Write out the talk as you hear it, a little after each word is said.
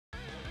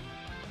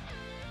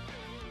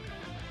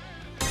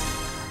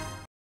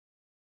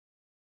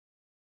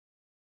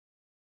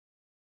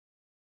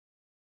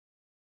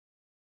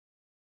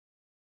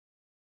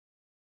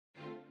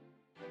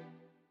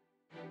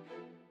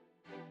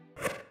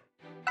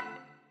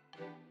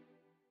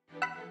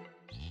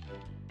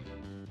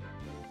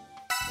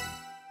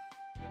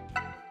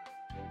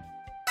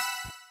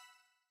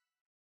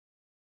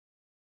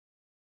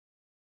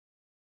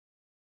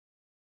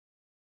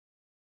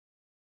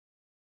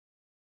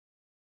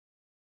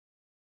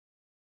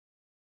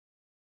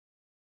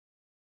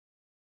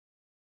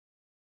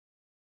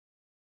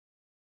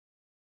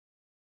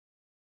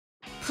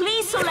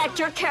Please select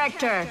your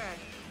character.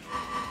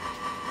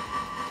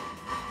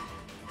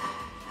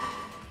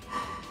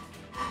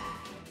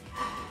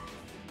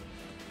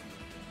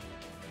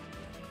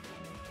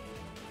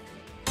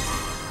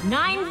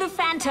 Nine the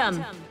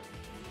Phantom.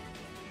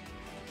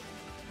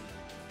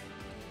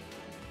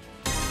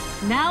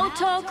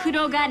 Naoto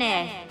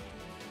Kurogane.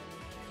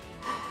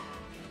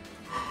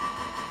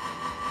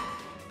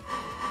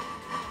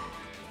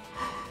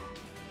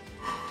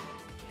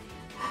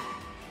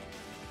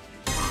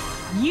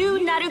 Yu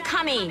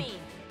Narukami.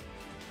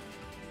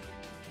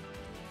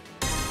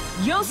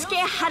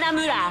 Yosuke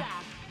Hanamura.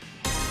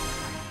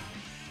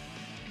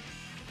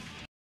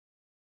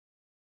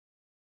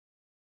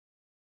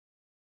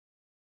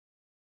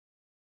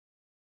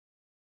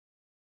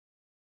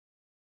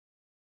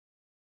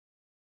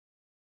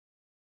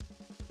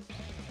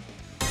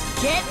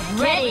 Get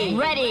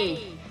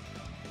ready!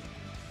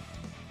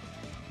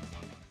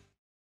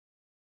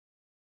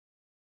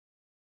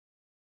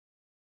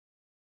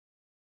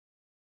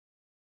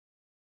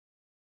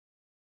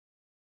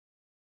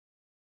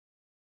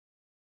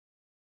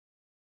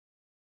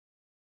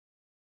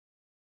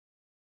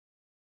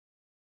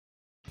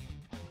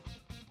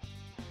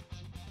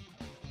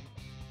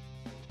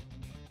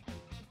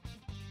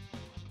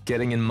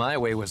 Getting in my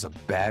way was a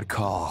bad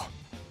call.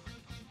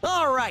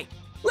 All right,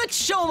 let's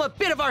show him a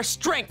bit of our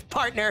strength,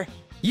 partner.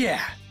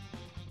 Yeah.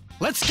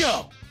 Let's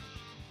go.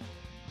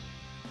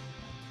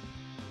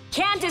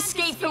 Can't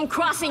escape from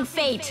crossing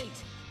fate.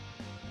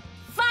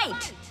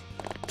 Fight!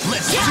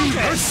 Let's do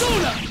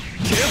Persona.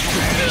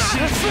 Careful!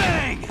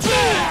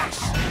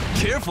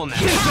 Careful now!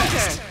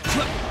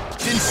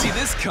 Didn't see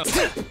this coming.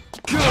 Go!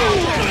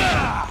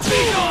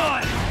 Be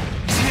gone!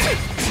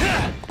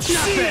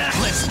 Not bad.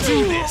 Let's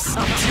do this!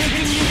 I'm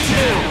taking you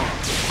down!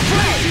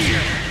 Right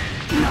here!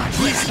 Not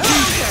Let's do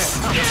this!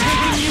 I'm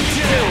taking you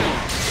down!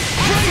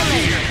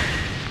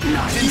 Excellent!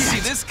 Not Didn't yet. see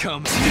this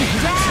coming.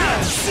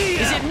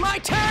 Is it my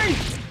turn?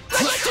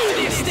 Let's do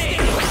this thing!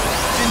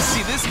 Didn't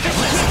see this coming.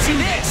 Let's do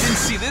this!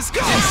 Didn't see this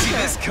coming. Didn't see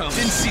this coming.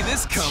 Didn't see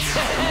this coming.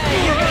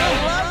 Hey, you're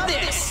gonna love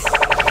this!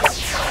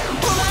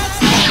 Well, that's...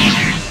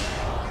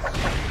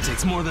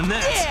 Takes more than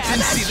that. Yeah, Didn't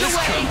that's see the this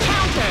way! coming.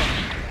 Counter!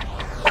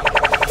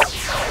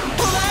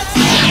 Well, that's...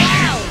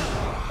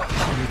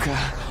 Haruka.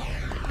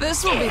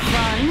 This will be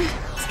fun.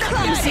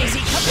 Clumsy!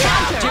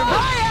 Counter!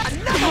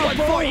 Another one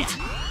for you!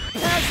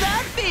 How's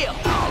that feel?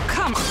 Oh,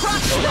 come on.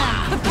 Crush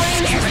them. The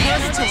brains is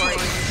mandatory.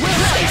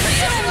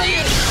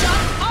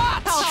 Shut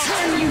up! I'll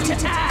turn you to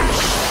ash.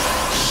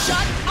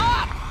 Shut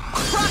up!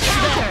 Crush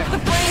them.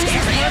 The brains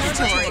is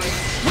mandatory.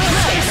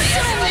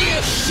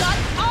 Shut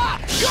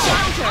up! Go!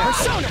 Counter.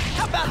 Persona,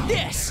 how about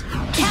this?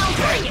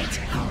 Counter. Bring it!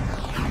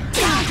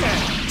 Counter!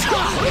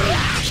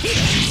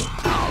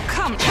 Oh,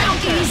 come on.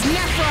 These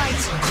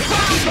nephrite.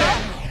 Crush them.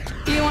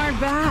 You aren't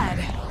bad.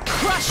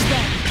 Crush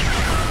them.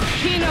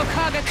 Hino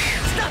Kaga.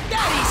 It's not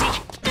that easy!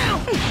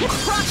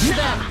 Crush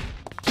them.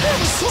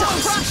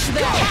 Crush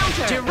them.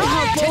 Counter.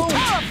 Jiraiya to bold.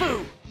 Tarafu!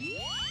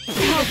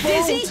 How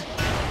Dizzy?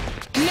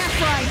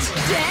 Nephrite.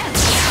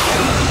 Dance.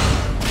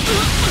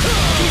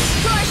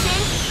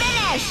 Distortion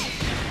finish!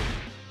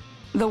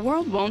 The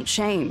world won't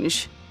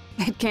change.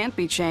 It can't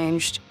be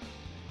changed.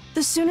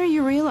 The sooner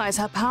you realize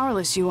how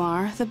powerless you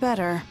are, the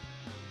better.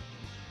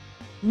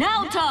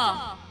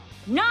 Naoto!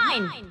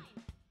 9!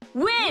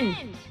 Win!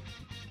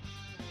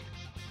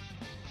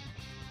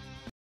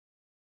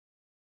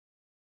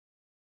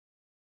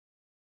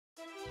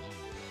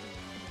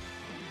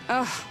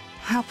 Ugh,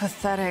 how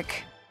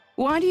pathetic.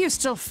 Why do you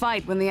still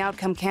fight when the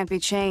outcome can't be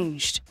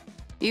changed?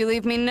 You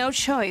leave me no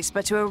choice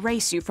but to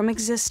erase you from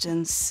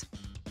existence.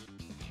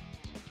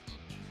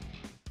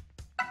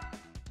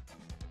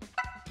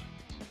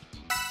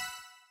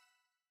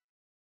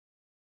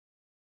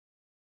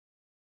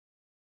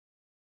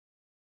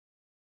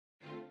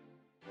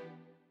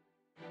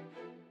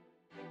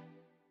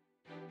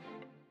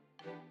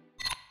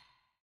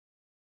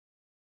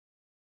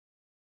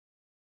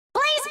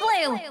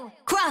 BlazBlue!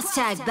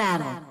 Cross-tag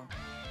battle.